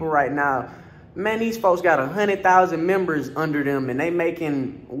lot of people right now, man, these folks got 100,000 members under them, and they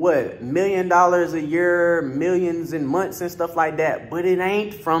making, what, $1 million a year, millions in months and stuff like that. But it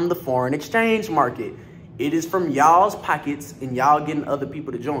ain't from the foreign exchange market. It is from y'all's pockets and y'all getting other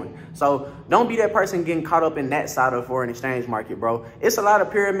people to join. So don't be that person getting caught up in that side of the foreign exchange market, bro. It's a lot of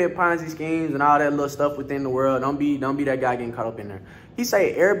pyramid Ponzi schemes and all that little stuff within the world. Don't be that guy getting caught up in there. He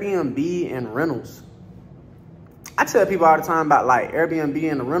say Airbnb and rentals. I tell people all the time about like Airbnb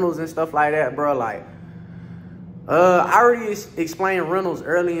and the rentals and stuff like that, bro. Like, I already explained rentals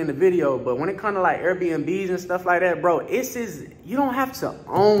early in the video, but when it comes to like Airbnbs and stuff like that, bro, you don't have to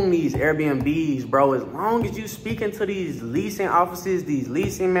own these Airbnbs, bro. As long as you speaking to these leasing offices, these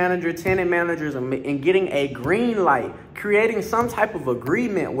leasing managers, tenant managers, and getting a green light, creating some type of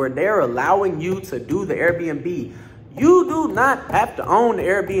agreement where they're allowing you to do the Airbnb. You do not have to own the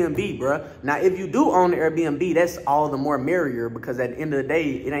Airbnb, bro. Now, if you do own the Airbnb, that's all the more merrier, because at the end of the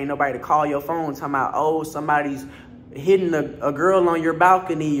day, it ain't nobody to call your phone talking about, oh, somebody's hitting a girl on your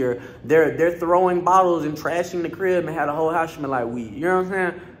balcony, or they're throwing bottles and trashing the crib and had a whole house smell like weed. You know what I'm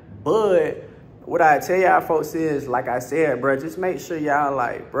saying? But what I tell y'all folks is, like I said, bro, just make sure y'all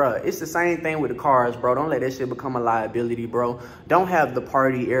like, bro, it's the same thing with the cars, bro. Don't let that shit become a liability, bro. Don't have the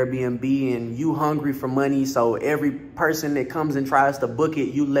party Airbnb and you hungry for money, so every person that comes and tries to book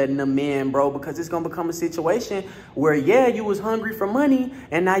it, you letting them in, bro, because it's gonna become a situation where, yeah, you was hungry for money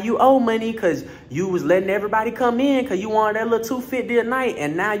and now you owe money because you was letting everybody come in because you wanted that little $250 a night,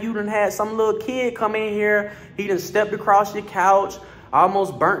 and now you done had some little kid come in here, he done stepped across your couch,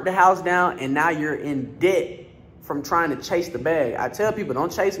 almost burnt the house down, and now you're in debt from trying to chase the bag. I tell people, don't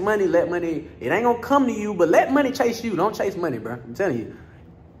chase money, let money, it ain't gonna come to you, but let money chase you. Don't chase money, bro. I'm telling you,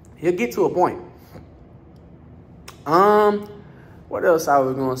 he'll get to a point. What else I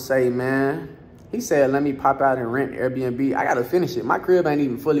was gonna say, man? He said, let me pop out and rent Airbnb. I gotta finish it. My crib ain't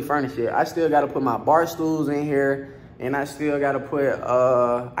even fully furnished yet. I still gotta put my bar stools in here. And I still gotta put,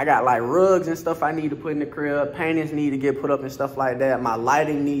 I got like rugs and stuff I need to put in the crib. Paintings need to get put up and stuff like that. My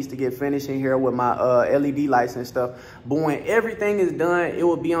lighting needs to get finished in here with my LED lights and stuff. But when everything is done, it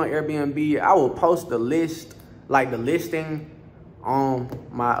will be on Airbnb. I will post the list, like the listing on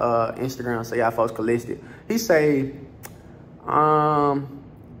my Instagram so y'all folks can list it. He say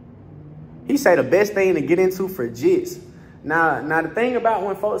the best thing to get into for jits. Now the thing about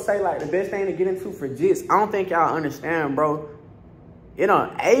when folks say like the best thing to get into for jits, I don't think y'all understand, bro.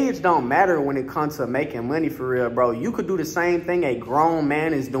 Age don't matter when it comes to making money for real, bro. You could do the same thing a grown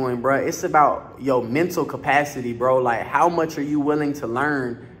man is doing, bro. It's about your mental capacity, bro. Like, how much are you willing to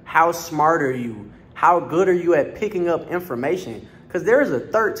learn? How smart are you? How good are you at picking up information? Because there's a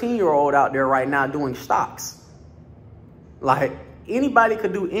 13-year-old out there right now doing stocks. Like, anybody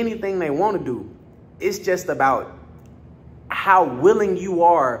could do anything they want to do. It's just about how willing you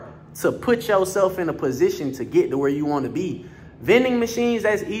are to put yourself in a position to get to where you want to be. Vending machines,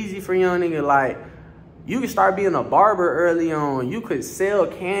 that's easy for young nigga. Like, you can start being a barber early on. You could sell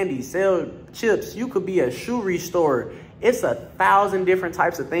candy, sell chips. You could be a shoe restorer. It's 1,000 different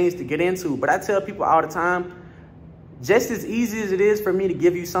types of things to get into. But I tell people all the time, just as easy as it is for me to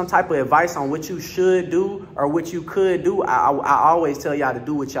give you some type of advice on what you should do or what you could do, I always tell y'all to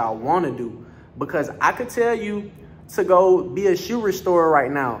do what y'all want to do. Because I could tell you to go be a shoe restorer right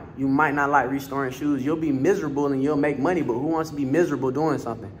now. You might not like restoring shoes. You'll be miserable and you'll make money, but who wants to be miserable doing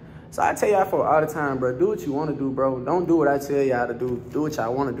something? So I tell y'all for all the time, bro, do what you want to do, bro. Don't do what I tell y'all to do. Do what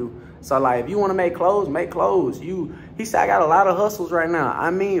y'all want to do. So like, if you want to make clothes, make clothes. He said, I got a lot of hustles right now.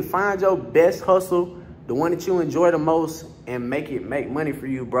 I mean, find your best hustle, the one that you enjoy the most, and make money for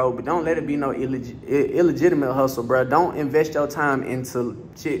you, bro. But don't let it be no illegitimate hustle, bro. Don't invest your time into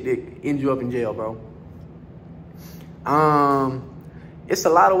shit that ends you up in jail, bro. It's a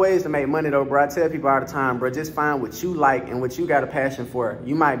lot of ways to make money though, bro. I tell people all the time, bro, just find what you like and what you got a passion for.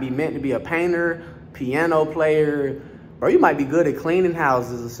 You might be meant to be a painter, piano player, bro. You might be good at cleaning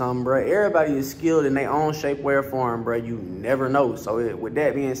houses or something, bro. Everybody is skilled in their own shape, way, form, bro. You never know. So with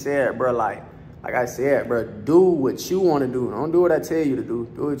that being said, bro, like I said, bro, do what you want to do. Don't do what I tell you to do.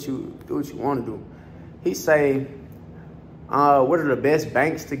 Do what you want to do. He say, what are the best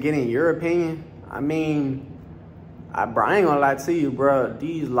banks to get in your opinion? I mean, bro, I ain't gonna lie to you, bro.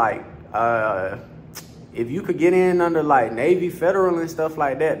 These like, if you could get in under like Navy Federal and stuff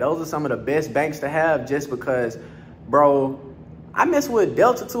like that, those are some of the best banks to have just because, bro, I mess with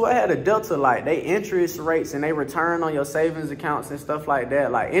Delta too. I had a Delta, like they interest rates and they return on your savings accounts and stuff like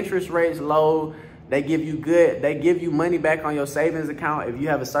that. Like interest rates low, they give you money back on your savings account if you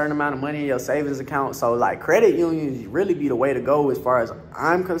have a certain amount of money in your savings account. So like credit unions really be the way to go as far as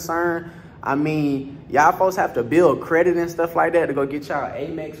I'm concerned. I mean, y'all folks have to build credit and stuff like that to go get y'all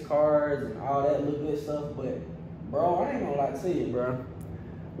Amex cards and all that little good stuff. But, bro, I ain't gonna lie to you, bro.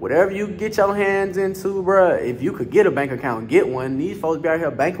 Whatever you get your hands into, bro, if you could get a bank account, get one. These folks be out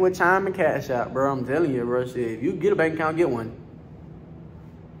here banking with Chime and Cash App, bro. I'm telling you, bro, shit. If you get a bank account, get one.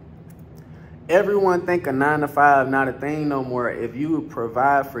 Everyone think a 9 to 5 not a thing no more. If you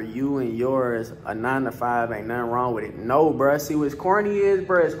provide for you and yours, a 9 to 5 ain't nothing wrong with it. No, bro. See what's corny is,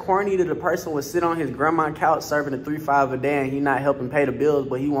 bro. It's corny that the person would sit on his grandma's couch serving a $3-5 a day and he not helping pay the bills,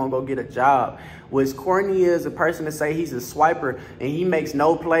 but he won't go get a job. What's corny is a person to say he's a swiper and he makes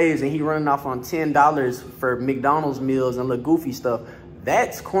no plays and he running off on $10 for McDonald's meals and little goofy stuff.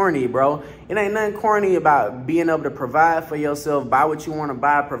 That's corny, bro. It ain't nothing corny about being able to provide for yourself, buy what you want to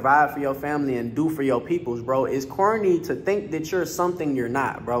buy, provide for your family, and do for your peoples, bro. It's corny to think that you're something you're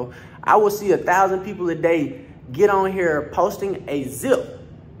not, bro. I will see 1,000 people a day get on here posting a zip.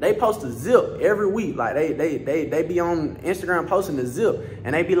 They post a zip every week. Like they be on Instagram posting a zip,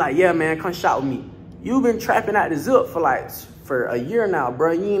 and they be like, yeah, man, come shop with me. You've been trapping out the zip for a year now,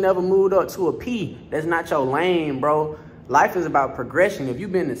 bro. You ain't never moved up to a P. That's not your lane, bro. Life is about progression. If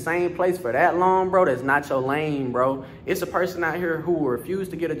you've been in the same place for that long, bro, that's not your lane, bro. It's a person out here who will refuse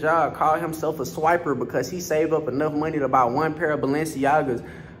to get a job, call himself a swiper because he saved up enough money to buy one pair of Balenciagas.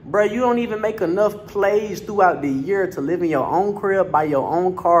 Bro, you don't even make enough plays throughout the year to live in your own crib, buy your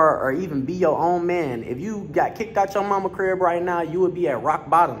own car, or even be your own man. If you got kicked out your mama crib right now, you would be at rock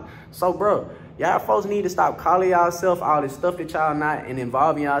bottom. So, bro, y'all folks need to stop calling y'allself all this stuff that y'all not and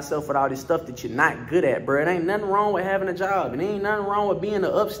involving y'allself with all this stuff that you're not good at, bro. It ain't nothing wrong with having a job. It ain't nothing wrong with being an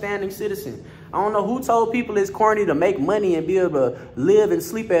upstanding citizen. I don't know who told people it's corny to make money and be able to live and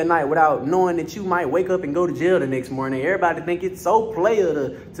sleep at night without knowing that you might wake up and go to jail the next morning. Everybody think it's so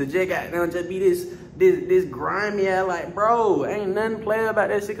player to just be this this grimy ass, like, bro, ain't nothing play about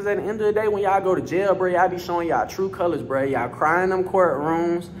that shit. Cause at the end of the day, when y'all go to jail, bro, y'all be showing y'all true colors, bro. Y'all cry in them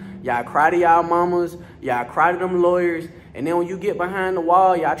courtrooms, y'all cry to y'all mamas, y'all cry to them lawyers. And then when you get behind the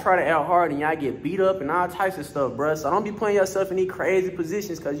wall, y'all try to act hard and y'all get beat up and all types of stuff, bro. So don't be putting yourself in these crazy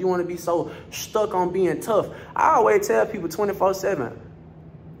positions because you want to be so stuck on being tough. I always tell people 24/7,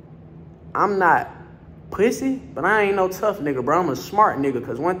 I'm not pussy, but I ain't no tough nigga, bro. I'm a smart nigga.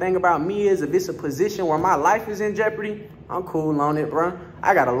 Because one thing about me is if it's a position where my life is in jeopardy, I'm cool on it, bro.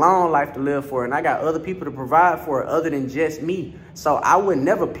 I got a long life to live for, and I got other people to provide for other than just me. So I would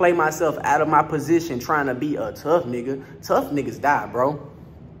never play myself out of my position trying to be a tough nigga. Tough niggas die, bro.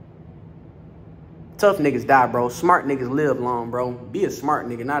 Tough niggas die, bro. Smart niggas live long, bro. Be a smart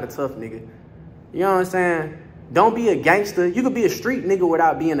nigga, not a tough nigga. You know what I'm saying? Don't be a gangster. You could be a street nigga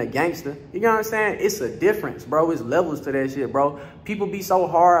without being a gangster. You know what I'm saying? It's a difference, bro. It's levels to that shit, bro. People be so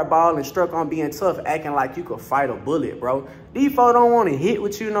hardball and struck on being tough, acting like you could fight a bullet, bro. These folks don't want to hit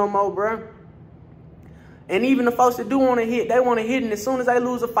with you no more, bro. And even the folks that do want to hit, they want to hit, and as soon as they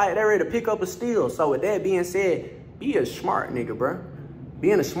lose a fight, they're ready to pick up a steal. So with that being said, be a smart nigga, bro.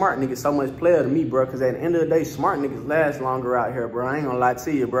 Being a smart nigga is so much player to me, bro, because at the end of the day, smart niggas last longer out here, bro. I ain't gonna lie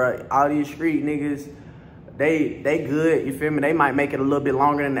to you, bro. All these street niggas, they good, you feel me? They might make it a little bit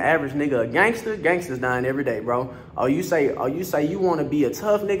longer than the average nigga. A gangsters dying every day, bro. You say you want to be a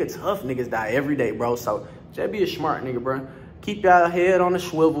tough nigga, tough niggas die every day, bro. So just be a smart nigga, bro. Keep y'all head on the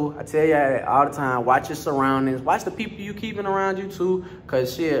swivel. I tell y'all that all the time. Watch your surroundings. Watch the people you keeping around you too.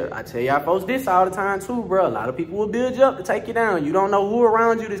 Cause shit, I tell y'all folks this all the time too, bro. A lot of people will build you up to take you down. You don't know who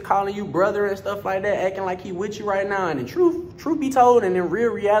around you that's calling you brother and stuff like that, acting like he with you right now. And in truth be told, and in real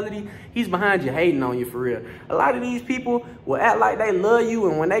reality, he's behind you hating on you for real. A lot of these people will act like they love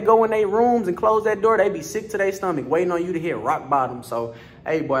you, and when they go in their rooms and close that door, they be sick to their stomach, waiting on you to hit rock bottom. So,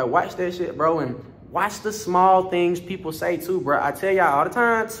 hey boy, watch that shit, bro, and watch the small things people say too, bro. I tell y'all all the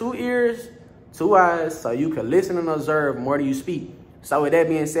time, 2 ears, 2 eyes, so you can listen and observe more than you speak. So with that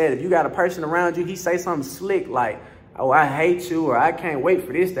being said, if you got a person around you, he say something slick like, oh, I hate you, or I can't wait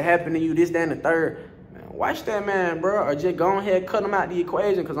for this to happen to you, this, that, and the third, man, watch that man, bro, or just go ahead and cut them out the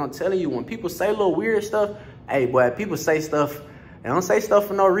equation, because I'm telling you, when people say little weird stuff, hey, boy, people say stuff, they don't say stuff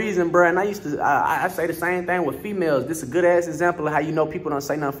for no reason, bro. And I say the same thing with females. This is a good-ass example of how you know people don't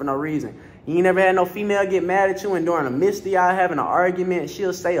say nothing for no reason. You ain't never had no female get mad at you, and during the midst of y'all having an argument,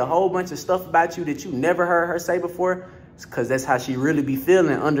 she'll say a whole bunch of stuff about you that you never heard her say before, because that's how she really be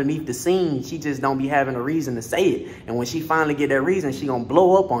feeling underneath the scene. She just don't be having a reason to say it. And when she finally get that reason, she gonna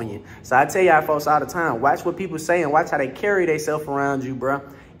blow up on you. So I tell y'all folks all the time, watch what people say and watch how they carry themselves around you, bro.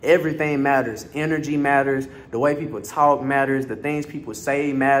 Everything matters. Energy matters. The way people talk matters. The things people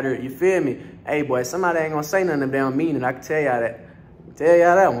say matter. You feel me? Hey, boy, somebody ain't gonna say nothing if they don't mean it. I can tell y'all that. Tell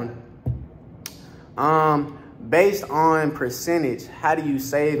y'all that one. Based on percentage, how do you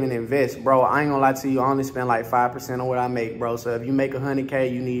save and invest? Bro, I ain't gonna lie to you. I only spend like 5% of what I make, bro. So if you make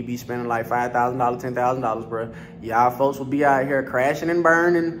 100K, you need to be spending like $5,000, $10,000, bro. Y'all folks will be out here crashing and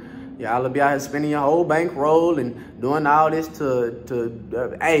burning. Y'all will be out here spending your whole bankroll and doing all this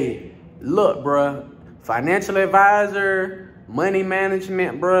hey, look, bro, financial advisor, money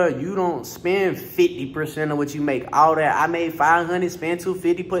management, bro, you don't spend 50% of what you make. All that, I made 500, spend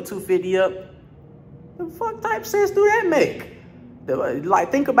 250, put 250 up. The fuck type sense do that make?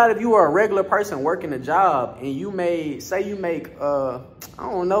 Like, think about if you were a regular person working a job and you made, say you make, I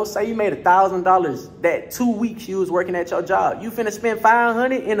don't know, say you made $1,000 that 2 weeks you was working at your job. You finna spend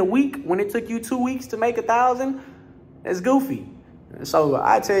 500 in a week when it took you 2 weeks to make 1,000? That's goofy. So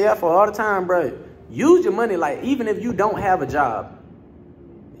I tell y'all for all the time, bro, use your money like, even if you don't have a job,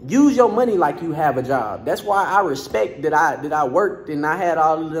 use your money like you have a job. That's why I respect that I worked and I had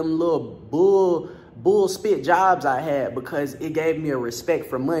all of them little bull spit jobs I had, because it gave me a respect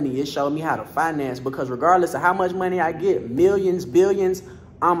for money. It showed me how to finance, because regardless of how much money I get, millions, billions,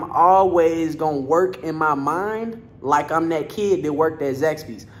 I'm always gonna work in my mind like I'm that kid that worked at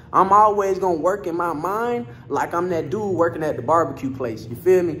Zaxby's. I'm always gonna work in my mind like I'm that dude working at the barbecue place. You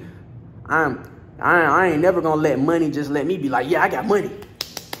feel me? I ain't never gonna let money just let me be like, yeah, I got money.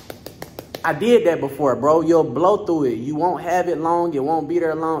 I did that before, bro. You'll blow through it. You won't have it long. It won't be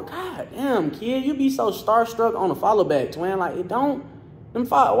there long. God damn, kid. You be so starstruck on the follow back, twin. Like, it don't.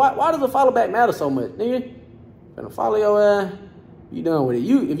 Why does the follow back matter so much, nigga? Gonna follow your ass. You done with it.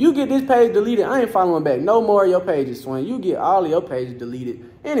 If you get this page deleted, I ain't following back no more of your pages, twin. You get all of your pages deleted.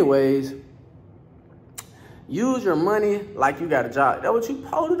 Anyways, use your money like you got a job. That's what you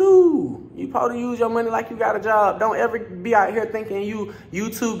supposed to do. You supposed to use your money like you got a job. Don't ever be out here thinking you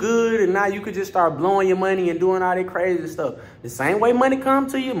too good and now you could just start blowing your money and doing all that crazy stuff. The same way money come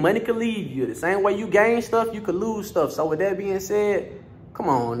to you, money can leave you. The same way you gain stuff, you could lose stuff. So with that being said, come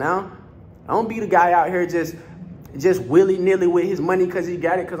on now. Don't be the guy out here just willy-nilly with his money because he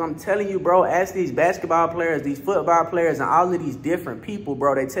got it. Because I'm telling you, bro, ask these basketball players, these football players, and all of these different people,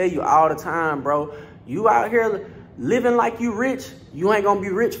 bro. They tell you all the time, bro, you out here living like you rich, you ain't gonna be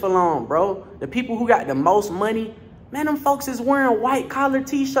rich for long, bro. The people who got the most money, man, them folks is wearing white collar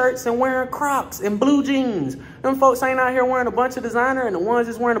t-shirts and wearing Crocs and blue jeans. Them folks ain't out here wearing a bunch of designer, and the ones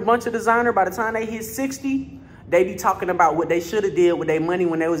that's wearing a bunch of designer, by the time they hit 60, they be talking about what they should have did with their money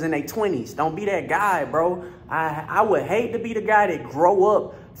when they was in their 20s. Don't be that guy, bro. I would hate to be the guy that grow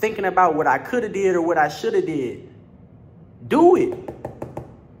up thinking about what I could have did or what I should have did. Do it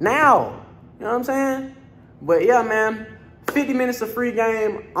now. You know what I'm saying? But yeah, man, 50 minutes of free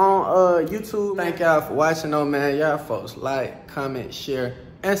game on YouTube. Thank y'all for watching though, man. Y'all folks like, comment, share,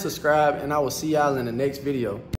 and subscribe, and I will see y'all in the next video.